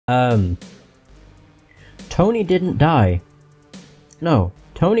Tony didn't die. No,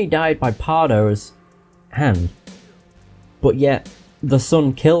 Tony died by Pardo's hand. But yet, the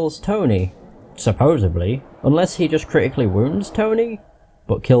son kills Tony, supposedly. Unless he just critically wounds Tony,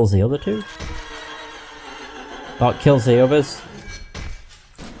 but kills the other two. Or kills the others.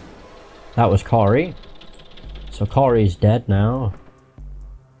 That was Corey. So Corey's dead now.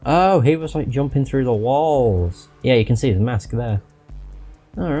 Oh, he was like jumping through the walls. Yeah, you can see the mask there.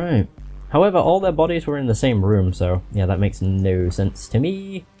 Alright. However, all their bodies were in the same room, so yeah, that makes no sense to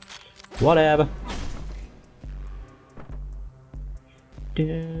me. Whatever.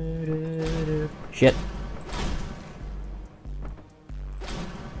 Shit.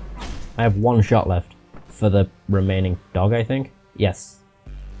 I have one shot left for the remaining dog, I think. Yes.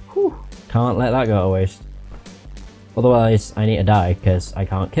 Whew. Can't let that go to waste. Otherwise, I need to die, because I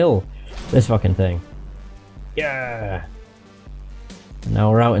can't kill this fucking thing. Yeah! And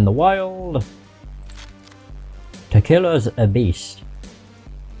now we're out in the wild. To kill us a beast.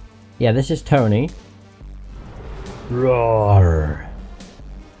 Yeah, this is Tony. Roar!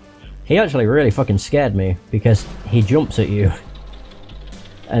 He actually really fucking scared me, because he jumps at you.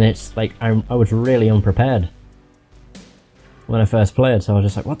 And it's like, I was really unprepared when I first played, so I was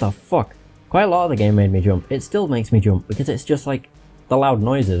just like, what the fuck? Quite a lot of the game made me jump. It still makes me jump, because it's just like the loud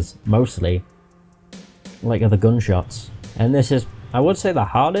noises, mostly. Like the gunshots. And this is, I would say the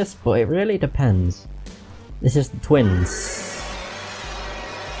hardest, but it really depends. This is the twins.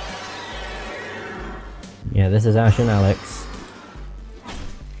 Yeah, this is Ash and Alex.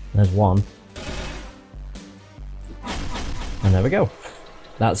 There's one. And there we go.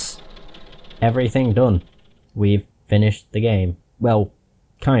 That's everything done. We've finished the game. Well,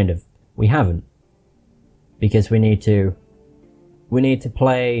 kind of. We haven't. Because we need to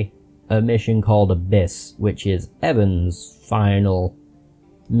play a mission called Abyss, which is Evan's final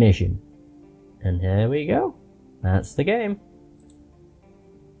mission. And here we go. That's the game.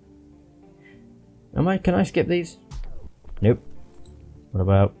 Can I skip these? Nope. What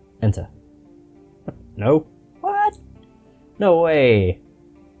about enter? No. What? No way.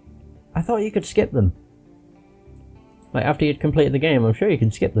 I thought you could skip them. Like after you'd completed the game, I'm sure you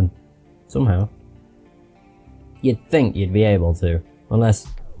can skip them. Somehow. You'd think you'd be able to. Unless...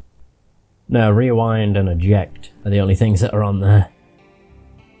 No, rewind and eject are the only things that are on there.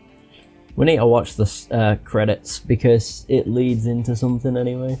 We need to watch the credits because it leads into something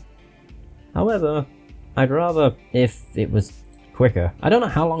anyway. However, I'd rather if it was quicker. I don't know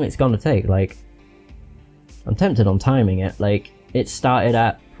how long it's gonna take, like... I'm tempted on timing it, like... It started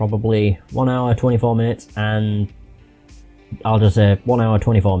at probably 1 hour 24 minutes and... I'll just say 1 hour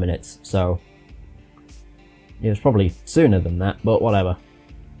 24 minutes, so... It was probably sooner than that, but whatever.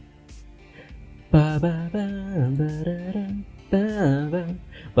 But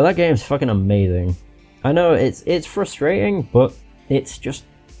that game's fucking amazing. I know it's frustrating, but it's just...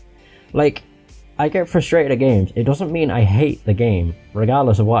 Like, I get frustrated at games. It doesn't mean I hate the game,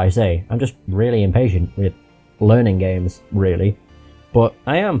 regardless of what I say. I'm just really impatient with learning games, really. But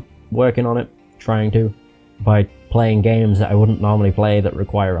I am working on it, trying to, by playing games that I wouldn't normally play that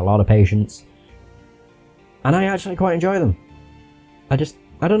require a lot of patience. And I actually quite enjoy them. I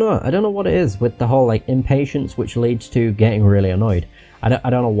don't know what it is with the whole like impatience which leads to getting really annoyed. I don't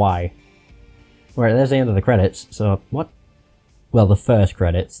know why. Right, there's the end of the credits, so what? Well, the first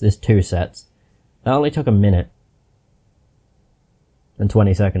credits, there's 2 sets. That only took a minute. And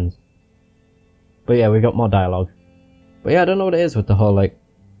 20 seconds. But yeah, we got more dialogue. But yeah, I don't know what it is with the whole like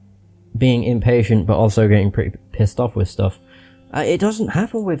being impatient but also getting pretty pissed off with stuff. It doesn't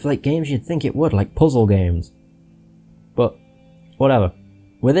happen with like games you'd think it would, like puzzle games. But whatever.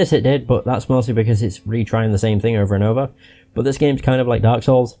 With this it did, but that's mostly because it's retrying the same thing over and over. But this game's kind of like Dark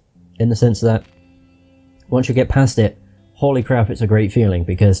Souls, in the sense that once you get past it, holy crap, it's a great feeling,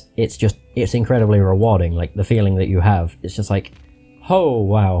 because it's incredibly rewarding, like the feeling that you have. It's just like, oh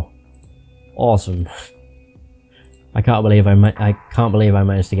wow, awesome. I can't believe I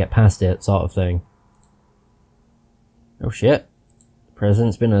managed to get past it, sort of thing. Oh shit. The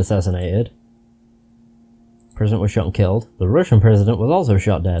president's been assassinated. The president was shot and killed. The Russian president was also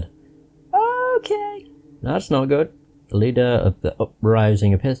shot dead. Okay. That's not good. The leader of the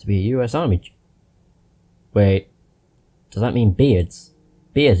uprising appears to be a US Army... Wait. Does that mean Beards?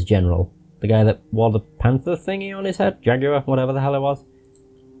 Beards General. The guy that wore the panther thingy on his head? Jaguar? Whatever the hell it was?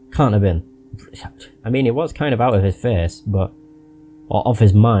 Can't have been. I mean, it was kind of out of his face, but... Or off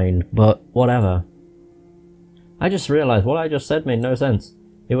his mind, but whatever. I just realised what I just said made no sense.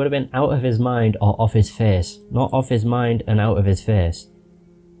 It would have been out of his mind or off his face. Not off his mind and out of his face.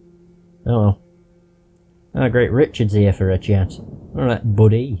 Oh well. Ah, great, Richard's here for a chat. Alright,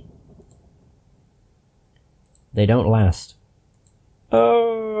 buddy. They don't last.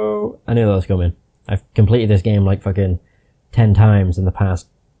 Oh! I knew that was coming. I've completed this game like fucking 10 times in the past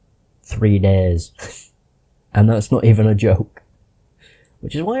 3 days. And that's not even a joke.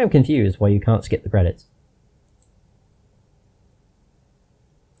 Which is why I'm confused why you can't skip the credits.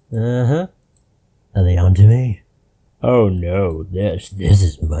 Uh-huh. Are they on to me? Oh no, this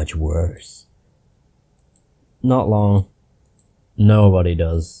is much worse. Not long. Nobody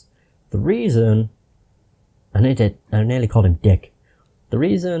does. The reason... I nearly called him Dick. The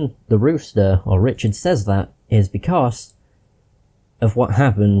reason the rooster, or Richard, says that is because of what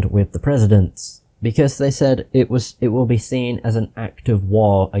happened with the presidents. Because they said it will be seen as an act of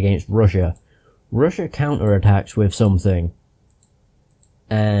war against Russia. Russia counterattacks with something.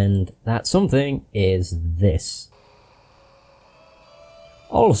 And that something is this.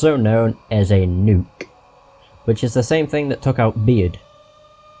 Also known as a nuke. Which is the same thing that took out Beard.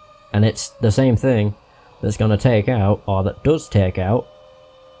 And it's the same thing that's gonna take out, or that does take out,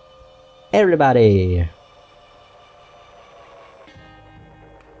 everybody!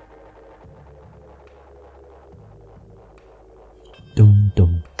 Dum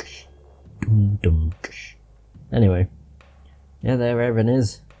dum ksh, dum dum ksh. Anyway, yeah, there Evan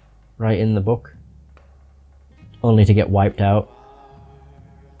is, right in the book, only to get wiped out.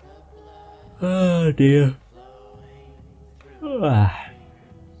 Oh dear.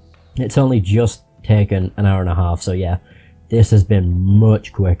 It's only just taken an hour and a half, so yeah, this has been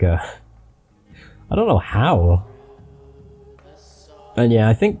much quicker. I don't know how. And yeah,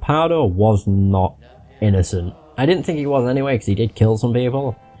 I think Pardo was not innocent. I didn't think he was anyway, because he did kill some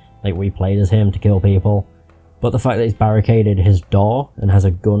people. Like, we played as him to kill people. But the fact that he's barricaded his door and has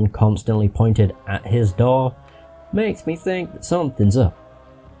a gun constantly pointed at his door makes me think that something's up.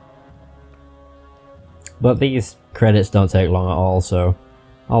 But these credits don't take long at all, so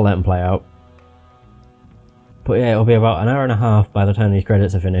I'll let them play out. But yeah, it'll be about an hour and a half by the time these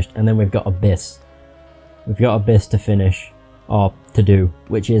credits are finished, and then we've got Abyss. We've got Abyss to finish, or to do,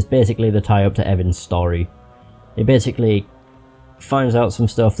 which is basically the tie-up to Evan's story. It basically finds out some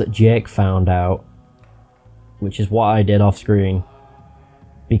stuff that Jake found out, which is what I did off screen,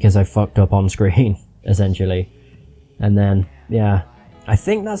 because I fucked up on screen, essentially. And then, yeah, I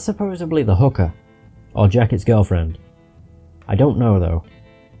think that's supposedly the hooker, or Jacket's girlfriend. I don't know though.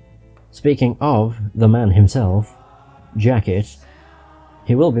 Speaking of the man himself, Jacket,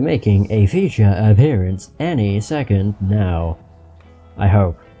 he will be making a feature appearance any second now. I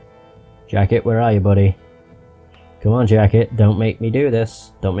hope. Jacket, where are you, buddy? Come on, Jacket, don't make me do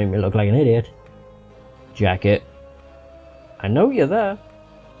this. Don't make me look like an idiot. Jacket. I know you're there.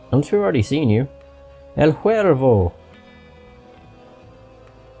 I'm sure I've already seen you. El Cuervo.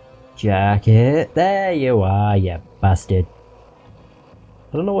 Jacket, there you are, you bastard.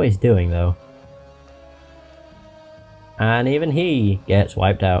 I don't know what he's doing though. And even he gets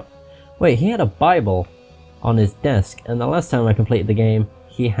wiped out. Wait, he had a Bible on his desk, and the last time I completed the game,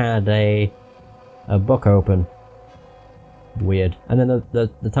 he had a book open. Weird. And then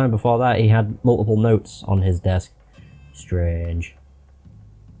the time before that, he had multiple notes on his desk. Strange.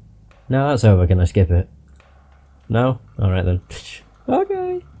 Now that's over, can I skip it? No? Alright then.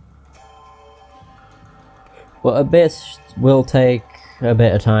 Okay. Well, Abyss will take a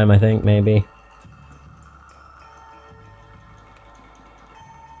bit of time, I think, maybe.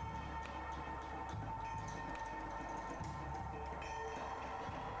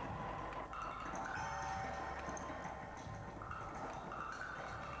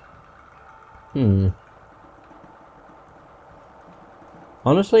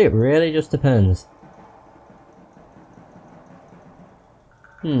 Honestly, it really just depends.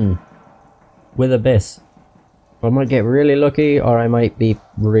 With Abyss. I might get really lucky, or I might be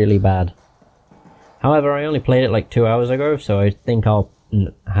really bad. However, I only played it like 2 hours ago, so I think I'll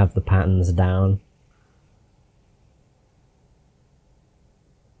have the patterns down.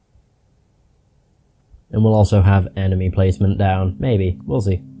 And we'll also have enemy placement down. Maybe. We'll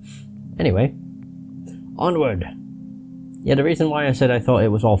see. Anyway. Onward! Yeah, the reason why I said I thought it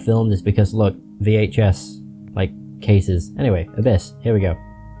was all filmed is because, look, VHS, like, cases. Anyway, Abyss. Here we go.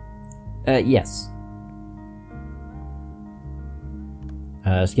 Yes.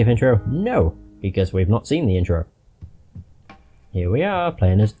 Skip intro? No, because we've not seen the intro. Here we are,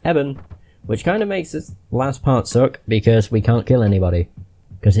 playing as Evan, which kind of makes this last part suck, because we can't kill anybody.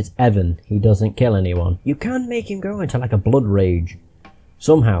 Because it's Evan, he doesn't kill anyone. You can make him go into like a blood rage.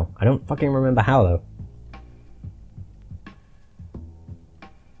 Somehow. I don't fucking remember how though.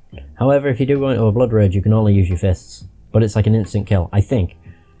 However, if you do go into a blood rage, you can only use your fists. But it's like an instant kill, I think.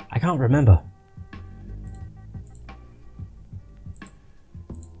 I can't remember.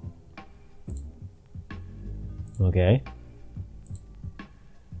 Okay.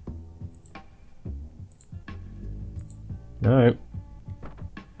 Alright.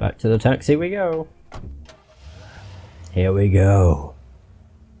 Back to the taxi we go. Here we go.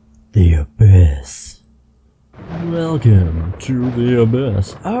 The Abyss. Welcome to the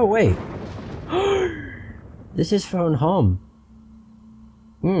Abyss. Oh, wait. This is phone home.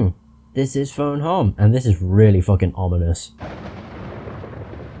 This is phone home. And this is really fucking ominous.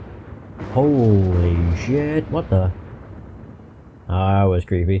 Holy shit. What the? Ah, that was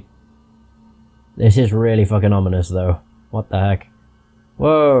creepy. This is really fucking ominous though. What the heck?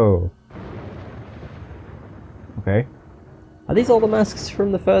 Whoa. Okay. Are these all the masks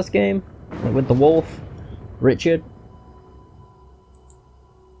from the first game? Like with the wolf? Richard?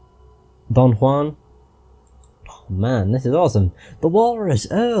 Don Juan? Oh man, this is awesome. The walrus,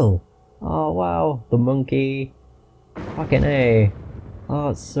 Earl! Oh wow, the monkey. Fucking A.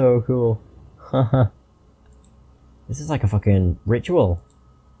 Oh, it's so cool. Haha. This is like a fucking ritual.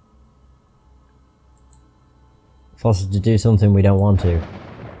 Force us to do something we don't want to.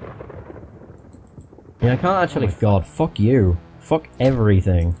 Yeah, I can't actually. God, fuck you. Fuck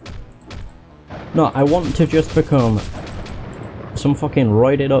everything. No, I want to just become some fucking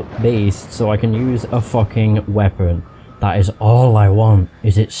roided up beast so I can use a fucking weapon. That is all I want.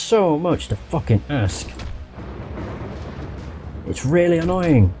 Is it so much to fucking ask? It's really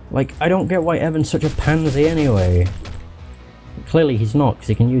annoying. Like, I don't get why Evan's such a pansy anyway. Clearly he's not, because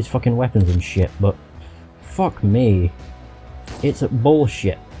he can use fucking weapons and shit, but fuck me. It's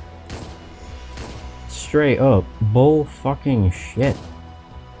bullshit. Straight up, bull fucking shit.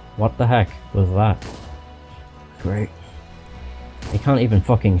 What the heck was that? Great. He can't even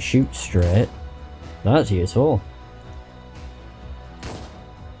fucking shoot straight. That's useful.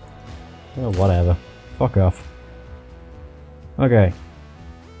 Oh, whatever. Fuck off. Okay.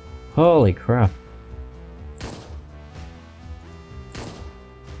 Holy crap.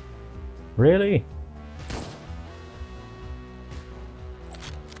 Really?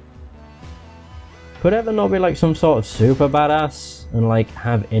 Could Evan not be like some sort of super badass and like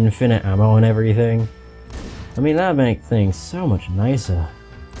have infinite ammo and everything? I mean, that'd make things so much nicer.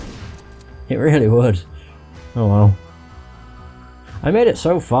 It really would. Oh well. I made it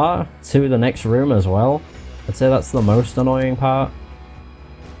so far to the next room as well. I'd say that's the most annoying part.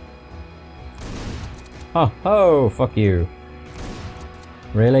 Oh, fuck you.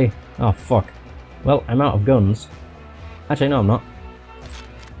 Really? Oh, fuck. Well, I'm out of guns. Actually, no, I'm not.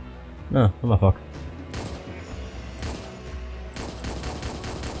 No, I'm a fuck.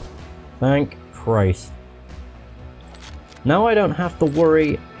 Thank Christ. Now I don't have to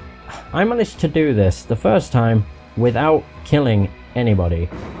worry. I managed to do this the first time without killing anybody.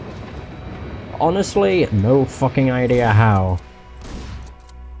 Honestly, no fucking idea how.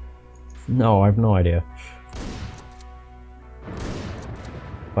 No, I have no idea.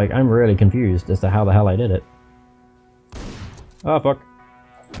 Like, I'm really confused as to how the hell I did it. Oh, fuck.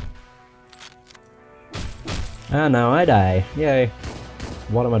 Ah, now I die. Yay.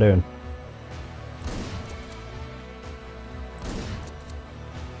 What am I doing?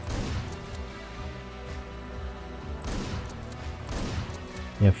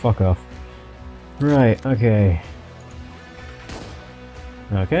 Yeah, fuck off. Right, okay.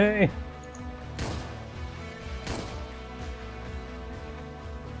 Okay.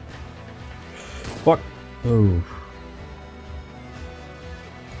 Fuck. Ooh.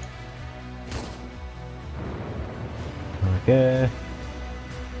 Okay.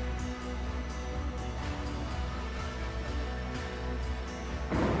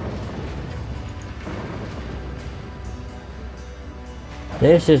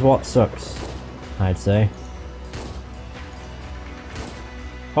 This is what sucks, I'd say.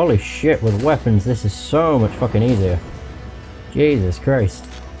 Holy shit, with weapons this is so much fucking easier. Jesus Christ.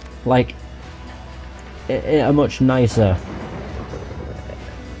 Like, a much nicer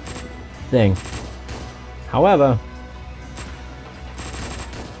thing. However,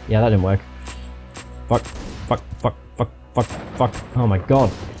 yeah, that didn't work. Fuck, fuck, fuck, fuck, fuck, fuck. Oh my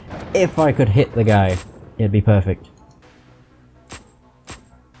god. If I could hit the guy, it'd be perfect.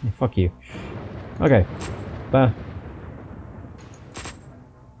 Yeah, fuck you. Okay. Bah.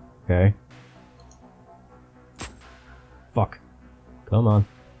 Okay. Fuck. Come on.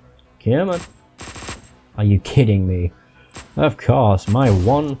 Come on. Are you kidding me? Of course, my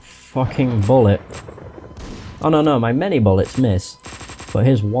one fucking bullet. Oh no, no, my many bullets miss. But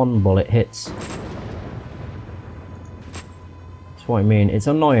his one bullet hits. That's what I mean. It's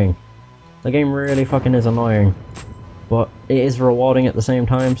annoying. The game really fucking is annoying. But it is rewarding at the same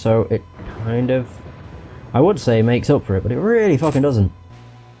time, so it kind of, I would say, makes up for it, but it really fucking doesn't.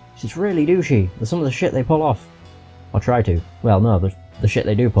 It's really douchey. There's some of the shit they pull off. Or try to. Well, no, the shit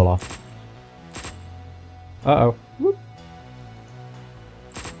they do pull off. Uh-oh. Whoop.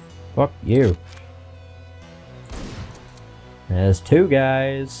 Fuck you. There's 2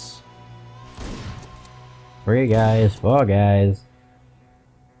 guys. 3 guys. 4 guys.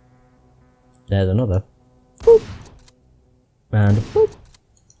 There's another. Boop. And boop.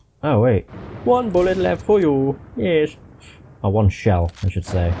 Oh wait. 1 bullet left for you. Yes. Or 1 shell, I should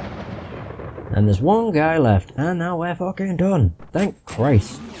say. And there's 1 guy left. And now we're fucking done. Thank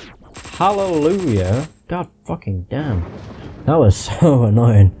Christ. Hallelujah. God fucking damn. That was so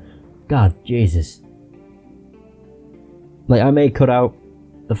annoying. God, Jesus. Like, I may cut out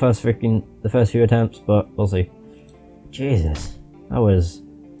the first few attempts, but we'll see. Jesus. That was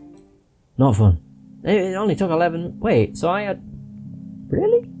not fun. It only took 11... Wait, so I had...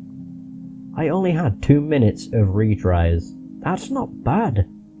 Really? I only had 2 minutes of retries. That's not bad.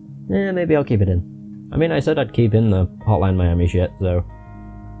 Maybe I'll keep it in. I mean, I said I'd keep in the Hotline Miami shit, so...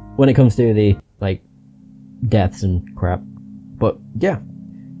 When it comes to the, like, deaths and crap. But, yeah.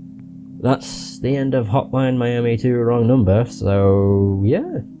 That's the end of Hotline Miami 2 Wrong Number, so,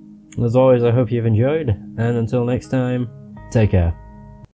 yeah. As always, I hope you've enjoyed, and until next time, take care.